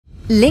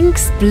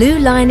LYNX Blue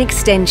Line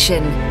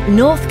Extension,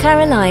 North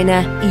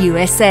Carolina,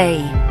 USA.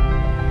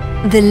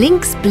 The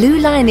LYNX Blue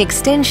Line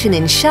Extension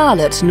in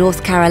Charlotte,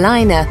 North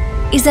Carolina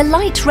is a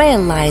light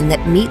rail line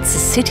that meets the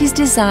city's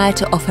desire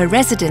to offer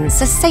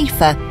residents a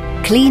safer,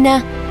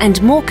 cleaner and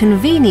more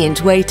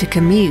convenient way to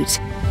commute.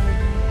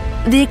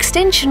 The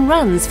extension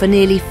runs for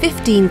nearly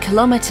 15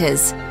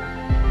 kilometres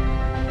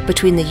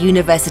between the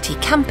university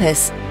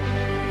campus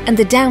and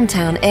the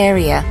downtown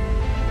area.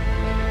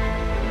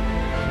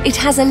 It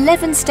has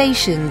 11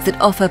 stations that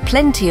offer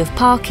plenty of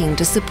parking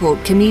to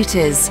support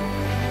commuters.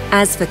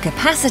 As for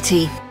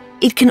capacity,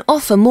 it can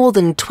offer more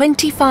than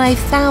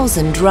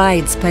 25,000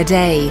 rides per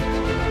day.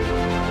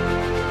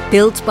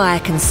 Built by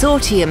a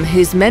consortium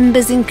whose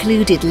members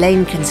included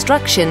Lane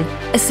Construction,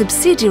 a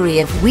subsidiary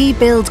of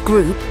Webuild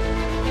Group,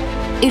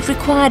 it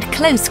required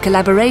close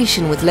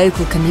collaboration with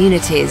local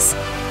communities.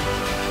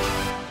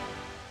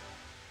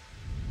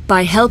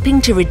 By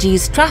helping to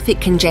reduce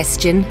traffic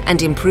congestion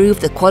and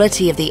improve the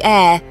quality of the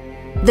air,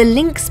 the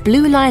LYNX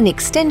Blue Line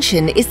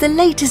Extension is the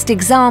latest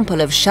example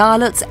of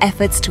Charlotte's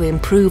efforts to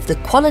improve the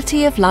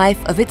quality of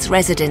life of its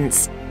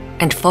residents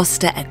and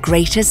foster a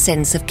greater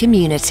sense of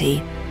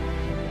community.